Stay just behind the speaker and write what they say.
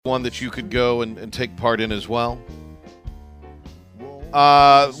one that you could go and take part in as well.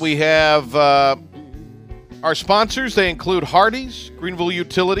 We have our sponsors. They include Hardee's, Greenville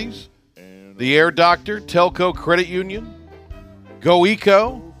Utilities, the Air Doctor, Telco Credit Union, Go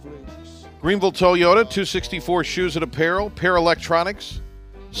Eco, Greenville Toyota, 264 Shoes and Apparel, Pear Electronics,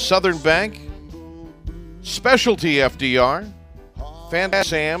 Southern Bank, Specialty FDR, Fan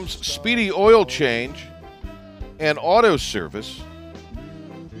Sam's, Speedy Oil Change, and Auto Service,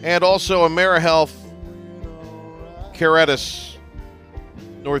 and also AmeriHealth, Caritas,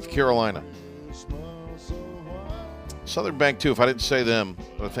 North Carolina. Southern Bank, too, if I didn't say them,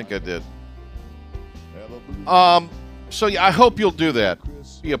 but I think I did. So, yeah, I hope you'll do that.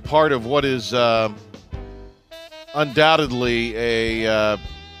 Be a part of what is undoubtedly a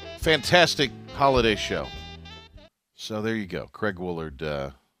fantastic holiday show. So there you go. Craig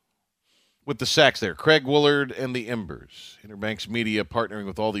Woolard with the sacks there. Craig Woolard and the Embers. Interbanks Media partnering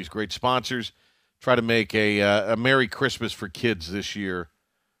with all these great sponsors. Try to make a Merry Christmas for kids this year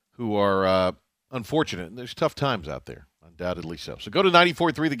who are unfortunate. And there's tough times out there, undoubtedly so. So go to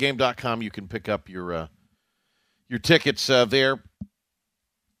 943thegame.com. You can pick up your tickets there.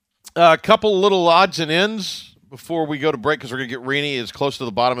 A couple little odds and ends before we go to break because we're going to get Rini as close to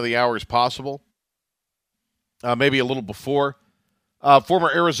the bottom of the hour as possible. Maybe a little before.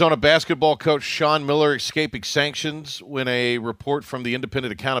 Former Arizona basketball coach Sean Miller escaping sanctions when a report from the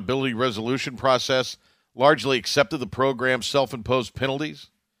Independent Accountability Resolution Process largely accepted the program's self-imposed penalties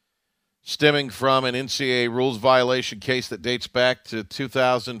stemming from an NCAA rules violation case that dates back to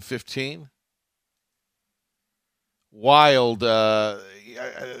 2015. Wild,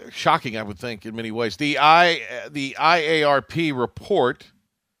 shocking, I would think, in many ways. The IARP report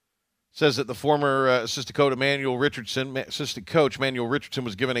says that the former assistant coach Manuel Richardson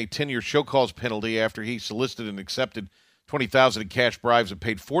was given a 10-year show cause penalty after he solicited and accepted $20,000 in cash bribes and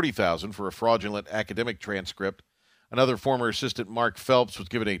paid $40,000 for a fraudulent academic transcript. Another former assistant, Mark Phelps, was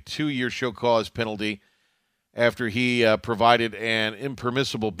given a 2-year show cause penalty after he provided an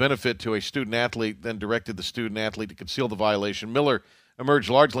impermissible benefit to a student-athlete, then directed the student-athlete to conceal the violation. Miller emerged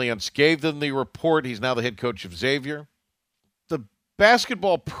largely unscathed in the report. He's now the head coach of Xavier. The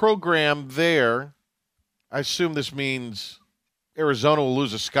basketball program there, I assume this means Arizona will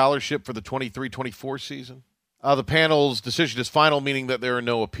lose a scholarship for the 23-24 season. The panel's decision is final, meaning that there are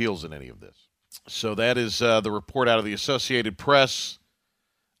no appeals in any of this. So that is the report out of the Associated Press.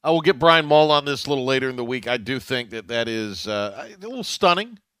 I will get Brian Mull on this a little later in the week. I do think that is a little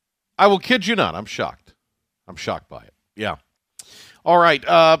stunning. I will kid you not. I'm shocked. I'm shocked by it. Yeah. All right.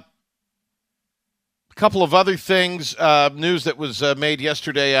 A couple of other things. News that was made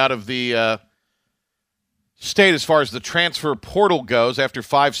yesterday out of the state as far as the transfer portal goes. After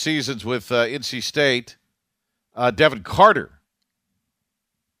 5 seasons with NC State, Devin Carter,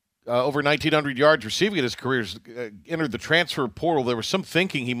 over 1,900 yards receiving in his career, entered the transfer portal. There was some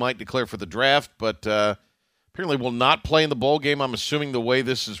thinking he might declare for the draft, but apparently will not play in the bowl game. I'm assuming the way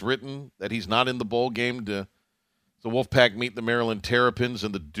this is written that he's not in the bowl game. The Wolfpack meet the Maryland Terrapins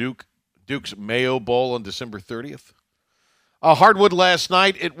in the Duke's Mayo Bowl on December 30th. Hardwood last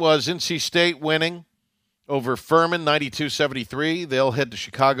night, it was NC State winning over Furman, 92-73. They'll head to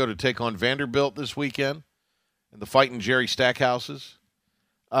Chicago to take on Vanderbilt this weekend in the Fightin' Jerry Stackhouses.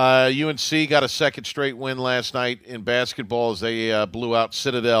 UNC got a second straight win last night in basketball as they blew out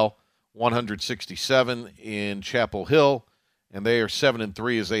Citadel 167 in Chapel Hill, and they are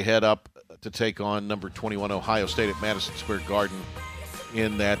 7-3 as they head up to take on number 21 Ohio State at Madison Square Garden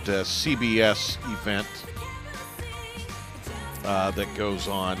in that CBS event that goes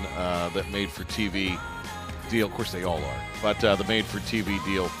on, that made-for-TV deal. Of course, they all are, but the made-for-TV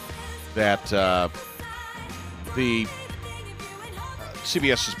deal that the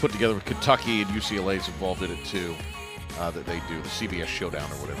CBS has put together with Kentucky, and UCLA is involved in it too, that they do, the CBS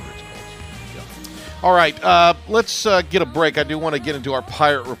Showdown or whatever it's called. Yeah. All right, let's get a break. I do want to get into our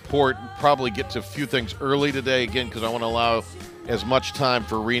Pirate Report and probably get to a few things early today, again, because I want to allow as much time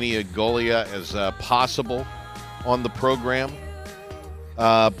for Rini Agolia as possible on the program.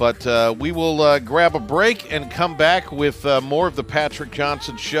 But we will grab a break and come back with more of the Patrick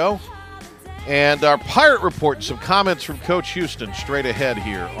Johnson Show. And our Pirate Report and some comments from Coach Houston straight ahead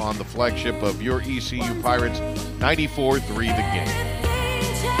here on the flagship of your ECU Pirates, 94.3 The Game.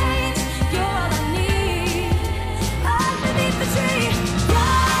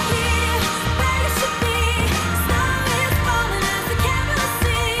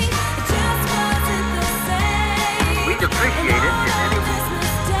 We'd appreciate it if anyone...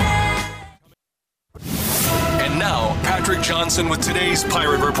 And now, Patrick Johnson. Johnson with today's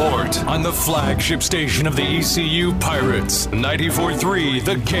Pirate Report on the flagship station of the ECU Pirates, 94.3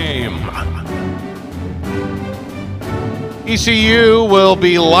 The Game. ECU will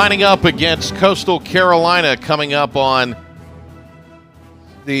be lining up against Coastal Carolina coming up on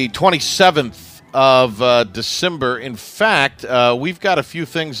the 27th of December. In fact, we've got a few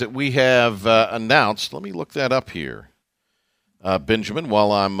things that we have announced. Let me look that up here, Benjamin,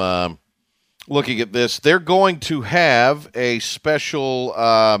 while I'm looking at this. They're going to have a special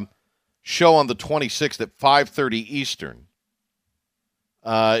show on the 26th at 5:30 Eastern.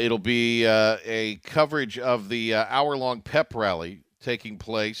 It'll be a coverage of the hour-long pep rally taking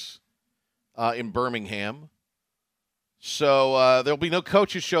place in Birmingham. So there'll be no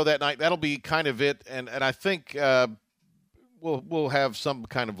coaches show that night. That'll be kind of it, and I think we'll have some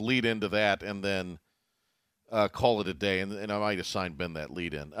kind of lead into that, and then call it a day. And I might assign Ben that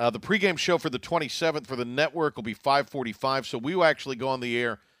lead in. The pregame show for the 27th for the network will be 5:45. So we will actually go on the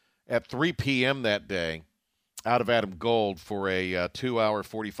air at 3 p.m. that day out of Adam Gold for a 2-hour,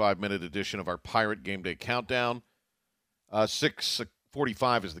 45-minute edition of our Pirate Game Day Countdown.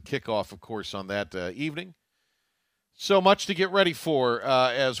 6:45 is the kickoff, of course, on that evening. So much to get ready for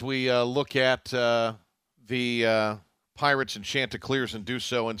as we look at the Pirates and Chanticleers and do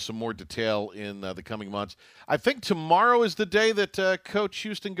so in some more detail in the coming months. I think tomorrow is the day that Coach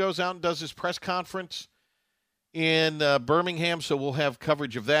Houston goes out and does his press conference in Birmingham, so we'll have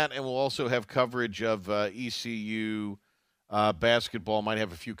coverage of that, and we'll also have coverage of ECU basketball. Might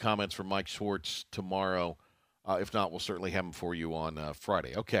have a few comments from Mike Schwartz tomorrow. If not, we'll certainly have them for you on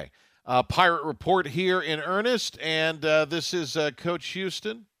Friday. Okay. Pirate Report here in earnest, and this is Coach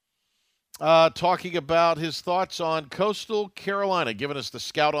Houston talking about his thoughts on Coastal Carolina, giving us the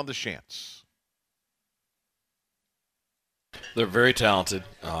scout on the Chants. They're very talented,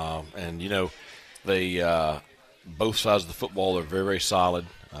 and, they both sides of the football are very, very solid.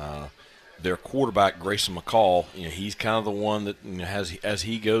 Their quarterback, Grayson McCall, he's kind of the one that has as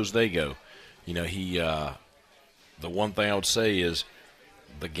he goes, they go. The one thing I would say is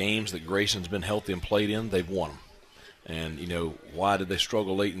the games that Grayson's been healthy and played in, they've won them. And, why did they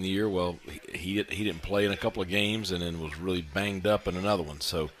struggle late in the year? Well, he didn't play in a couple of games and then was really banged up in another one.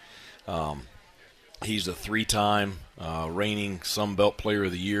 So he's a 3-time reigning Sun Belt Player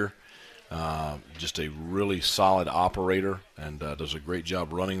of the Year. Just a really solid operator and does a great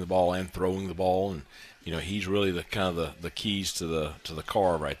job running the ball and throwing the ball. And, he's really the kind of the keys to the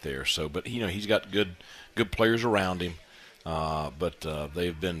car right there. So, but, he's got good players around him. But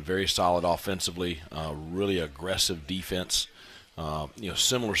they've been very solid offensively, really aggressive defense.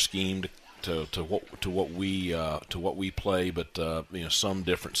 Similar scheme to what we play, but some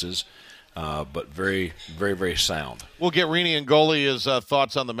differences. But very, very, very sound. We'll get Rini Ngolia's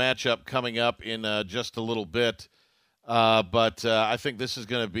thoughts on the matchup coming up in just a little bit. But I think this is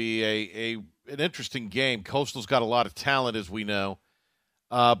going to be an interesting game. Coastal's got a lot of talent, as we know.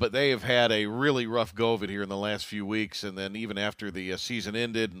 But they have had a really rough go of it here in the last few weeks. And then even after the season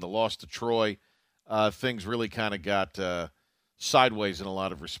ended and the loss to Troy, things really kind of got sideways in a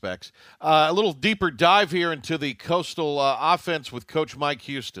lot of respects. A little deeper dive here into the Coastal offense with Coach Mike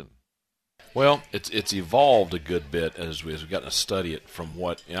Houston. Well, it's evolved a good bit as we've gotten to study it from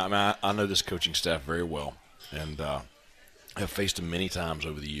what I know this coaching staff very well, and have faced them many times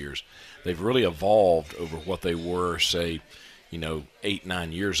over the years. They've really evolved over what they were, say,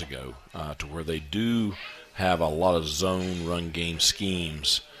 8-9 years ago, to where they do have a lot of zone run game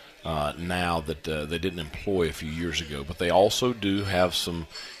schemes now that they didn't employ a few years ago. But they also do have some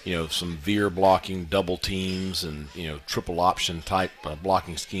veer blocking, double teams, and triple option type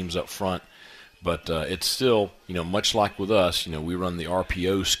blocking schemes up front. But it's still, much like with us, we run the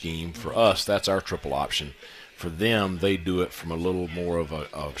RPO scheme. For us, that's our triple option. For them, they do it from a little more of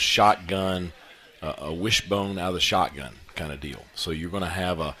a shotgun, a wishbone out of the shotgun kind of deal. So you're going to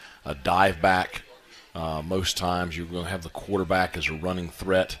have a dive back most times. You're going to have the quarterback as a running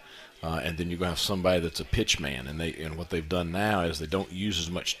threat, and then you're going to have somebody that's a pitch man. And what they've done now is they don't use as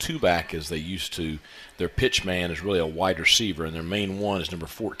much two-back as they used to. Their pitch man is really a wide receiver, and their main one is number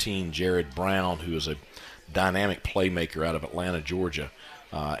 14, Jared Brown, who is a dynamic playmaker out of Atlanta, Georgia.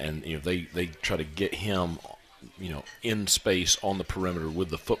 And they try to get him, in space on the perimeter with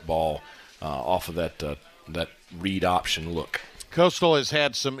the football off of that read option look. Coastal has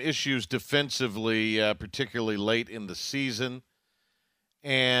had some issues defensively, particularly late in the season.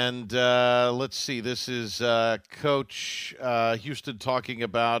 And let's see, this is Coach Houston talking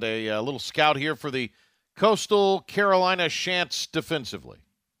about a little scout here for the Coastal Carolina Chants defensively.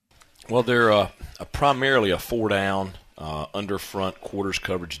 Well, they're primarily a 4-down, under front quarters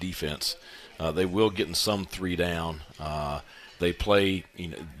coverage defense. They will get in some 3 down. They play,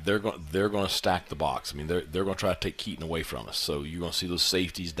 they're going to stack the box. I mean, they're going to try to take Keaton away from us. So you're going to see those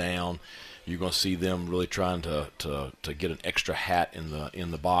safeties down. You're going to see them really trying to get an extra hat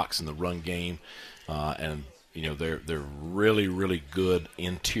in the box in the run game, and they're really, really good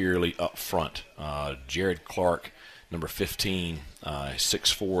interiorly up front. Jared Clark, number 15, 6'4",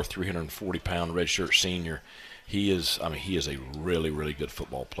 340-pound redshirt senior. He is a really, really good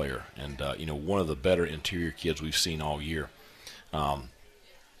football player, and one of the better interior kids we've seen all year.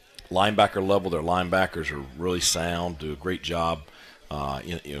 Linebacker level, their linebackers are really sound, do a great job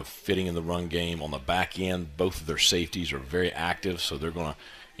fitting in the run game. On the back end, both of their safeties are very active, so they're going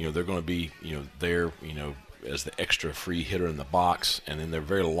to be there as the extra free hitter in the box, and then they're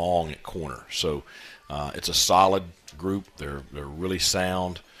very long at corner. So it's a solid group. They're really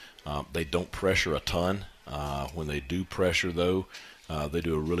sound. They don't pressure a ton. When they do pressure, though, they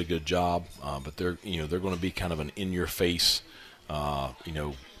do a really good job. But they're going to be kind of an in-your-face,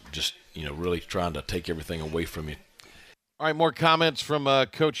 really trying to take everything away from you. All right, more comments from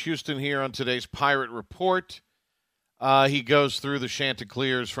Coach Houston here on today's Pirate Report. He goes through the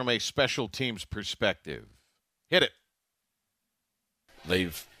Chanticleers from a special teams perspective. Hit it.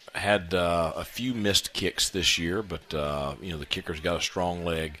 They've had a few missed kicks this year, but the kicker's got a strong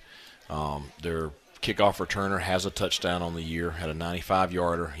leg. Their kickoff returner has a touchdown on the year, had a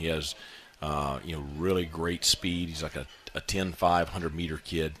 95-yarder. He has really great speed. He's like a 10-5 100-meter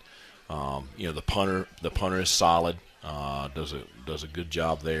kid. The punter is solid. Does a good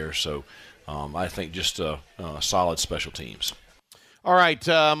job there. So I think just solid special teams. All right,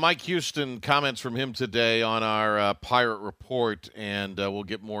 Mike Houston, comments from him today on our Pirate Report, and we'll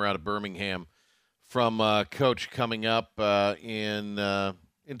get more out of Birmingham from Coach coming up in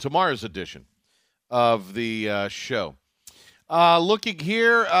tomorrow's edition of the show. Looking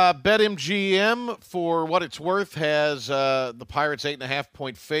here, BetMGM, for what it's worth, has the Pirates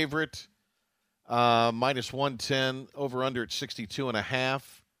 8.5-point favorite, minus 110, over under at 62.5.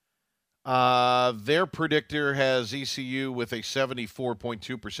 Their predictor has ECU with a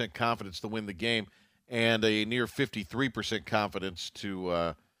 74.2% confidence to win the game and a near 53% confidence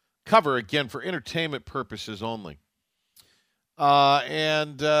to cover, again, for entertainment purposes only.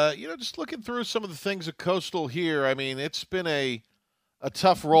 Just looking through some of the things at Coastal here, I mean, it's been a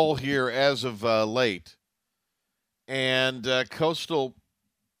tough roll here as of late. And Coastal,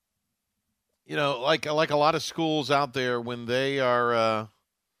 like a lot of schools out there, when they are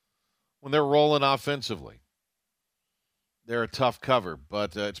when they're rolling offensively, they're a tough cover.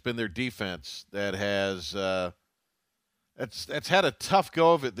 But it's been their defense that has that's had a tough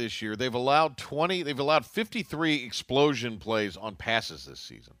go of it this year. They've allowed 53 explosion plays on passes this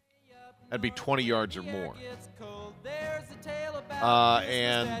season. That'd be 20 yards or more.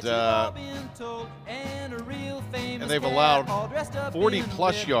 And they've allowed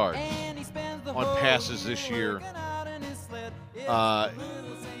 40-plus yards on passes this year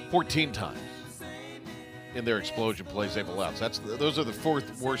 14 times in their explosion plays they've allowed. So those are the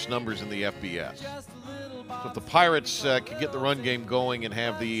fourth worst numbers in the FBS. So if the Pirates can get the run game going and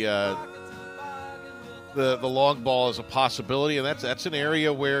have the long ball as a possibility, and that's an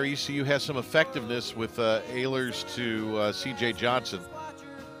area where ECU has some effectiveness with Ehlers to C.J. Johnson,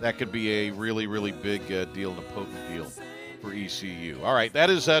 that could be a really, really big deal and a potent deal for ECU. All right, that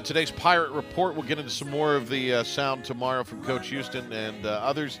is today's Pirate Report. We'll get into some more of the sound tomorrow from Coach Houston and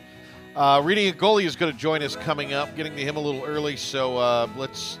others. Rini Agoli is going to join us coming up, getting to him a little early, so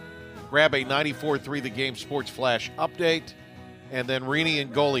let's grab a 94.3 The Game Sports Flash update, and then Rini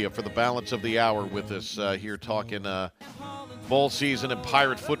and Golia for the balance of the hour with us here talking bowl season and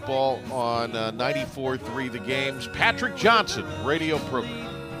Pirate football on 94.3 The Game's Patrick Johnson radio program.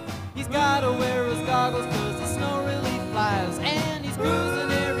 He's got to wear his goggles because the snow really flies, and he's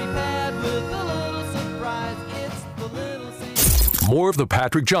cruising every pad with a little surprise. It's the little thing. More of the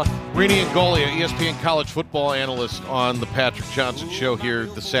Patrick Johnson. Rini and Golia, ESPN college football analyst on the Patrick Johnson Show here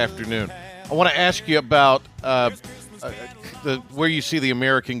this afternoon. I want to ask you about where you see the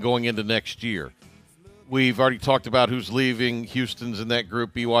American going into next year. We've already talked about who's leaving. Houston's in that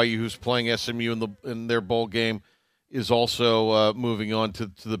group. BYU, who's playing SMU in their bowl game, is also moving on to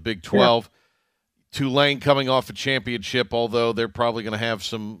the Big 12. Yeah. Tulane coming off a championship, although they're probably going to have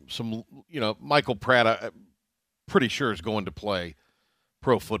some Michael Pratt, I'm pretty sure, is going to play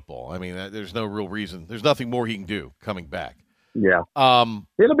pro football. I mean, there's no real reason. There's nothing more he can do coming back. Yeah.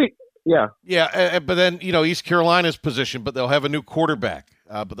 It'll be, yeah. Yeah, but then, East Carolina's position, but they'll have a new quarterback.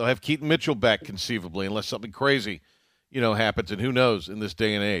 But they'll have Keaton Mitchell back conceivably, unless something crazy, happens, and who knows in this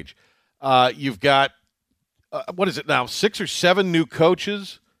day and age. You've got, what is it now, 6 or 7 new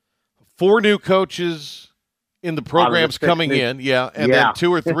coaches, 4 new coaches in the programs coming in, and then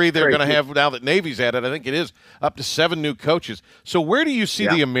 2 or 3 they're going to have now that Navy's at it. I think it is up to 7 new coaches. So where do you see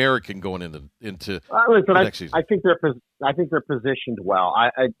the American going into listen, the next season? I think they're positioned well.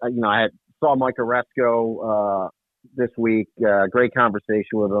 I saw Mike Oresco this week. Great conversation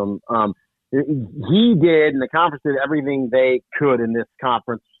with him. He did, and the conference did everything they could in this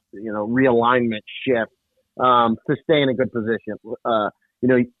conference, realignment shift to stay in a good position.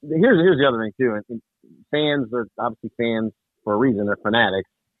 Here's the other thing too. And fans are obviously fans for a reason. They're fanatics.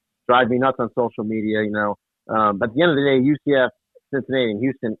 Drive me nuts on social media, But at the end of the day, UCF, Cincinnati, and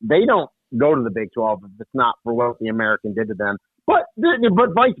Houston, they don't go to the Big 12 if it's not for what the American did to them. But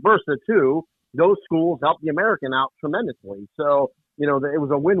vice versa too. Those schools helped the American out tremendously. So, it was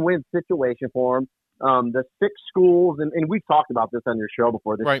a win-win situation for them. The 6 schools, and we've talked about this on your show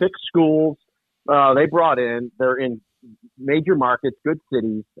before, the 6 schools they brought in, they're in major markets, good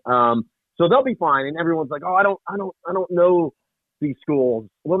cities. So they'll be fine. And everyone's like, oh, I don't know these schools.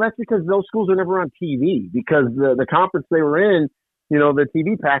 Well, that's because those schools are never on TV because the conference they were in, the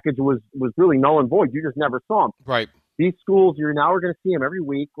TV package was really null and void. You just never saw them. Right. These schools, you're now going to see them every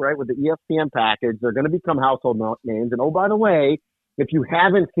week, right, with the ESPN package. They're going to become household names. And, oh, by the way, if you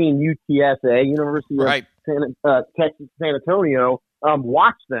haven't seen UTSA, University of Texas San Antonio,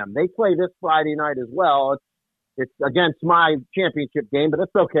 watch them. They play this Friday night as well. It's against my championship game, but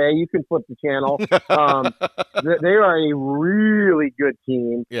that's okay. You can flip the channel. They are a really good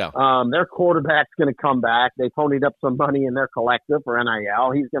team. Yeah. Their quarterback's going to come back. They ponied up some money in their collective for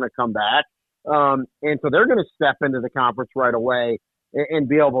NIL. He's going to come back. And so they're going to step into the conference right away and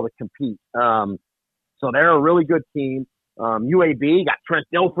be able to compete. So they're a really good team. UAB got Trent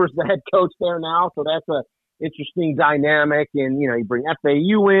Dilfer's the head coach there now, so that's a interesting dynamic. And you bring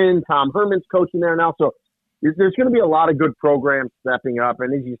FAU in. Tom Herman's coaching there now, so there's going to be a lot of good programs stepping up.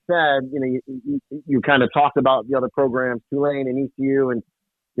 And as you said, you kind of talked about the other programs, Tulane and ECU, and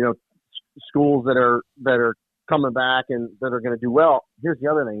schools that are coming back and that are going to do well. Here's the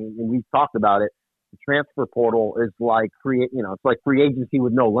other thing, and we've talked about it. The transfer portal is like it's like free agency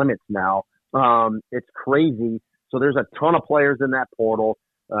with no limits now. It's crazy. So there's a ton of players in that portal.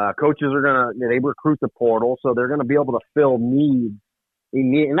 Coaches are they recruit the portal, so they're going to be able to fill needs.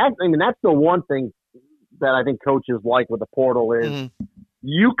 And that's the one thing that I think coaches like with the portal is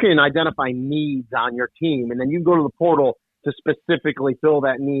you can identify needs on your team, and then you go to the portal to specifically fill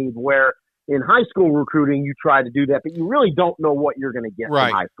that need. Where in high school recruiting, you try to do that, but you really don't know what you're going to get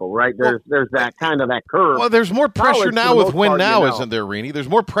from high school, right? There's that kind of that curve. Well, there's more pressure now with win now, isn't there, Reenie? There's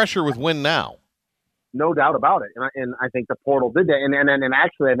more pressure with win now. No doubt about it, and I think the portal did that, and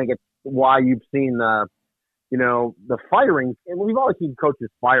actually I think it's why you've seen the firing, and we've always seen coaches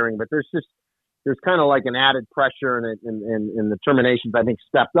firing, but there's kind of like an added pressure and the terminations I think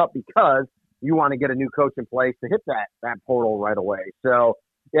stepped up because you want to get a new coach in place to hit that portal right away. So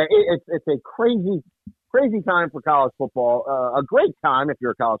yeah, it's a crazy time for college football. A great time if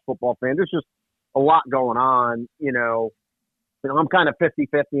you're a college football fan. There's just a lot going on, I'm kind of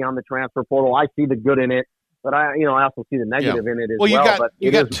 50-50 on the transfer portal. I see the good in it, but I also see the negative in it as well.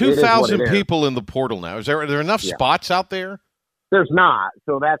 You got 2,000 people in the portal now. Are there enough spots out there? There's not.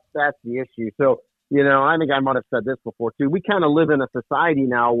 So that's the issue. So, I think I might have said this before too. We kind of live in a society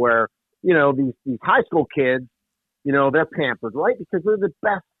now where, these high school kids, they're pampered, right? Because they're the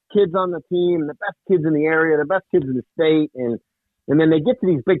best kids on the team, the best kids in the area, the best kids in the state. And then they get to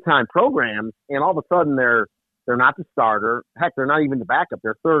these big time programs and all of a sudden they're not the starter. Heck, they're not even the backup.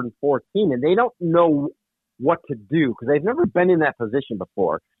 They're third and fourth team, and they don't know what to do because they've never been in that position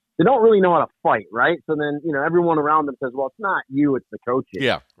before. They don't really know how to fight, right? So then, everyone around them says, well, it's not you, it's the coaches.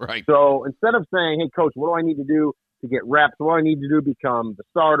 Yeah, right. So instead of saying, hey, coach, what do I need to do to get reps? What do I need to do to become the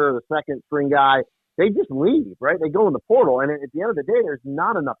starter, the second string guy? They just leave, right? They go in the portal, and at the end of the day, there's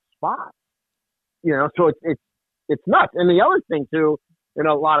not enough spots. So it's nuts. And the other thing, too,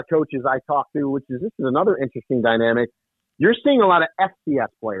 a lot of coaches I talk to, this is another interesting dynamic. You're seeing a lot of FCS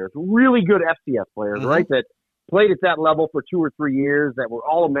players, really good FCS players, right? That played at that level for 2 or 3 years, that were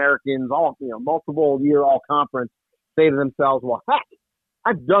all Americans, all multiple year all conference. Say to themselves, well, heck,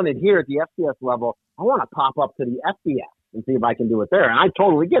 I've done it here at the FCS level. I want to pop up to the FBS and see if I can do it there. And I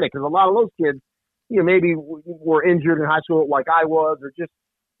totally get it because a lot of those kids, maybe were injured in high school like I was, or just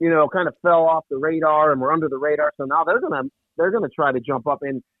kind of fell off the radar and were under the radar. So now they're gonna try to jump up.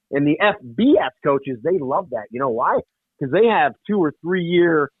 And the FBS coaches, they love that. You know why? Because they have 2 or 3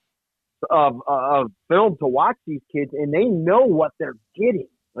 year of film to watch these kids, and they know what they're getting.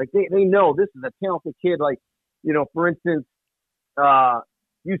 Like they know this is a talented kid. Like for instance,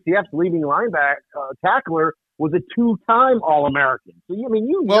 UCF's leading linebacker tackler was a 2-time All-American. So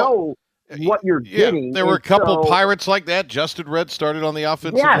know what you're getting. There were a couple so, Pirates like that. Justin Red started on the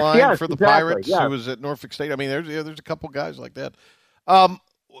offensive line for the exactly, Pirates. yes. Who was at Norfolk State. I mean, there's a couple guys like that. A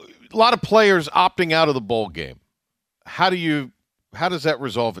lot of players opting out of the bowl game. How does that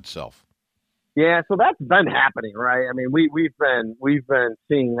resolve itself? Yeah, so that's been happening, right? I mean, we've been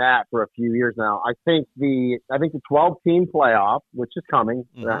seeing that for a few years now. I think the 12-team playoff, which is coming,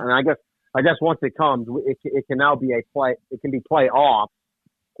 and I guess once it comes, it can now be it can be playoff,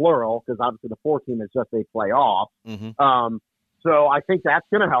 plural, because obviously the 4-team is just a playoff. So I think that's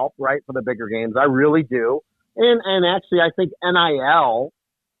going to help, right, for the bigger games. I really do, and actually I think NIL,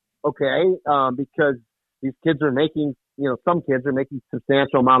 okay, because these kids are making, some kids are making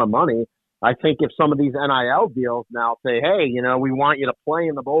substantial amount of money. I think if some of these NIL deals now say, hey, we want you to play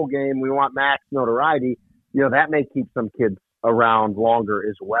in the bowl game, we want max notoriety, that may keep some kids around longer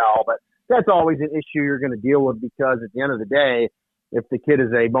as well. But that's always an issue you're going to deal with, because at the end of the day, if the kid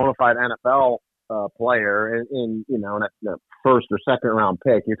is a bona fide NFL player and a first or second round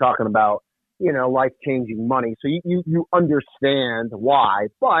pick, you're talking about, life-changing money. So you understand why.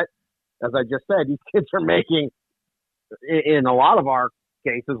 But as I just said, these kids are making, in a lot of our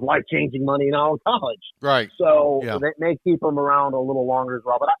cases, life-changing money now in college. Right. So that may keep them around a little longer as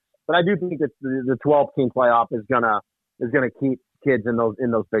well. But I do think that the 12-team playoff is gonna keep kids in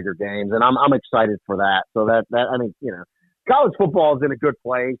those bigger games, and I'm excited for that. So that I think college football is in a good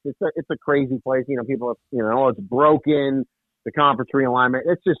place. It's a crazy place. People it's broken, the conference realignment.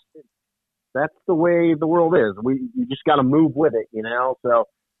 It's just that's the way the world is. You just got to move with it. So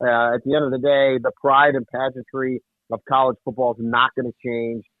at the end of the day, the pride and pageantry of college football is not going to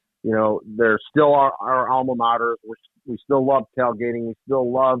change. They're still our alma maters. We still love tailgating. We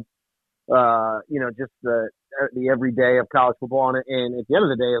still love, just the everyday of college football. And at the end of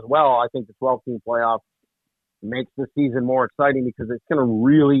the day as well, I think the 12-team playoff makes the season more exciting, because it's going to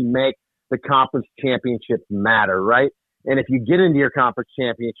really make the conference championships matter, right? And if you get into your conference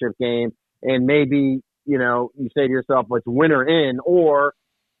championship game and maybe, you say to yourself, well, it's win or in, or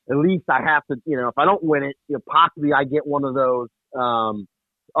at least I have to, if I don't win it, possibly I get one of those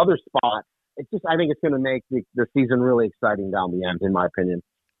other spots. I think it's going to make the season really exciting down the end, in my opinion.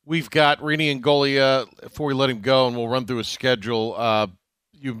 We've got Rini Ngolia, before we let him go, and we'll run through his schedule.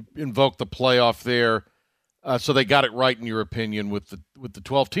 You invoked the playoff there, so they got it right in your opinion with the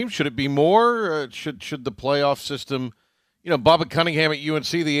 12 teams. Should it be more? Should the playoff system? Bubba Cunningham at UNC,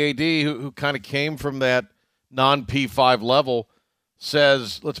 the AD, who kind of came from that non-P5 level,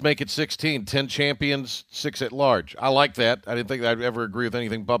 says, let's make it 16, 10 champions, 6 at large. I like that. I didn't think I'd ever agree with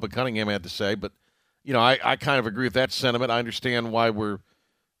anything Bubba Cunningham had to say, but, I kind of agree with that sentiment. I understand why we're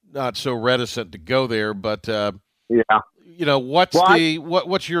not so reticent to go there, but,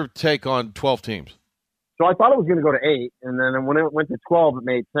 what's your take on 12 teams? So I thought it was going to go to 8, and then when it went to 12, it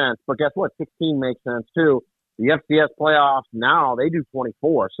made sense. But guess what? 16 makes sense, too. The FCS playoffs now, they do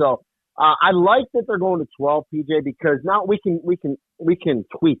 24. So I like that they're going to 12, PJ, because now we can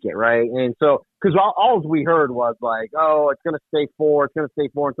tweak it, right? And so, because all we heard was like, oh, it's going to stay 4. It's going to stay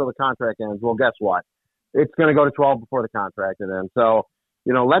 4 until the contract ends. Well, guess what? It's going to go to 12 before the contract ends. So,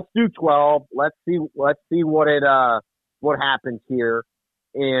 let's do 12. Let's see what happens here,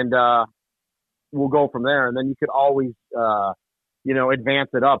 and we'll go from there. And then you could always, advance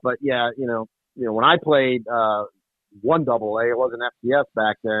it up. But yeah, when I played 1AA, it wasn't FCS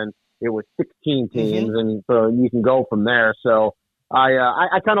back then. It was 16 teams, and so you can go from there. So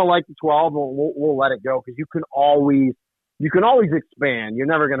I kind of like the 12. We'll let it go, because you can always expand. You're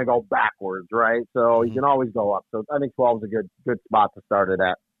never going to go backwards, right? So you can always go up. So I think 12 is a good spot to start it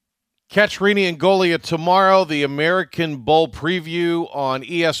at. Catch Rini Ngolia tomorrow, the American Bowl preview on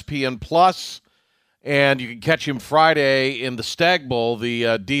ESPN Plus, and you can catch him Friday in the Stag Bowl, the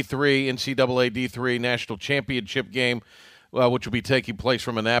NCAA D3 National Championship game, which will be taking place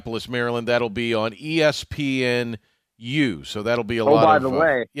from Annapolis, Maryland. That'll be on ESPNU. So that'll be a lot of... Oh, by the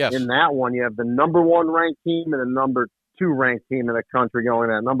way, yes. In that one, you have the number 1 ranked team and the number 2 ranked team in the country going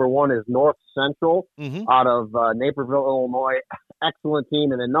at. Number 1 is North Central out of Naperville, Illinois. Excellent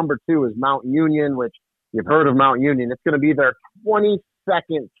team. And then number 2 is Mount Union, which you've heard of Mount Union. It's going to be their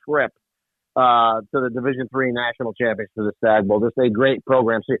 22nd trip to the Division III National Championship, to the Stag Bowl. Just a great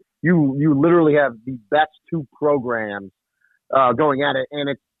program. So you literally have the best 2 programs going at it,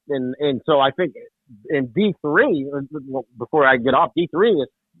 and so I think in D3, before I get off, D3 is,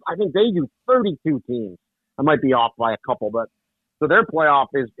 I think they do 32 teams. I might be off by a couple, but so their playoff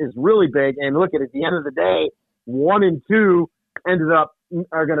is really big. And look at the end of the day, 1 and 2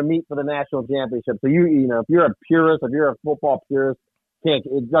 are going to meet for the national championship. So if you're a purist, if you're a football purist,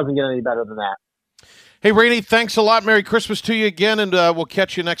 it doesn't get any better than that. Hey, Rainey, thanks a lot. Merry Christmas to you again, and we'll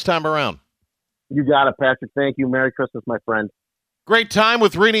catch you next time around. You got it, Patrick. Thank you. Merry Christmas, my friend. Great time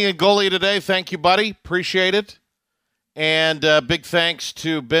with Rainey and Goli today. Thank you, buddy. Appreciate it. And big thanks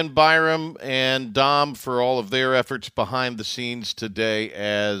to Ben Byram and Dom for all of their efforts behind the scenes today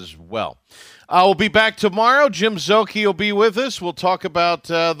as well. We'll be back tomorrow. Jim Szoke will be with us. We'll talk about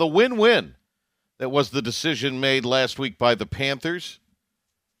the win-win that was the decision made last week by the Panthers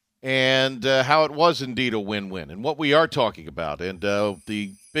and how it was indeed a win-win and what we are talking about. And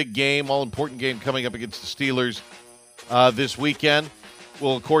the big game, all-important game coming up against the Steelers this weekend.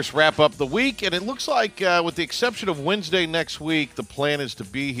 We'll, of course, wrap up the week, and it looks like, with the exception of Wednesday next week, the plan is to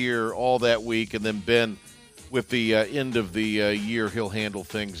be here all that week, and then Ben, with the end of the year, he'll handle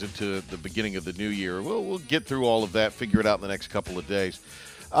things into the beginning of the new year. We'll get through all of that, figure it out in the next couple of days.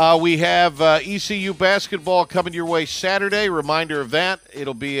 We have ECU basketball coming your way Saturday. Reminder of that,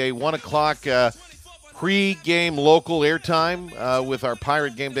 it'll be a 1 o'clock pre-game local airtime with our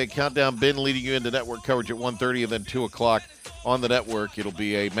Pirate Game Day Countdown. Ben leading you into network coverage at 1:30, and then 2 o'clock on the network. It'll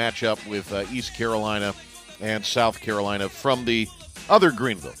be a matchup with East Carolina and South Carolina from the other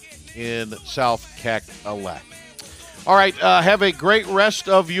Greenville in South Cack-a-Lack. All right, have a great rest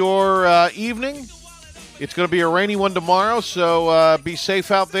of your evening. It's going to be a rainy one tomorrow, so be safe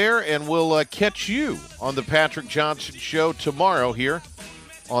out there, and we'll catch you on the Patrick Johnson Show tomorrow here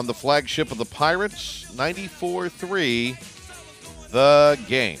on the flagship of the Pirates, 94.3 The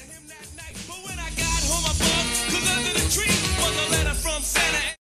Game.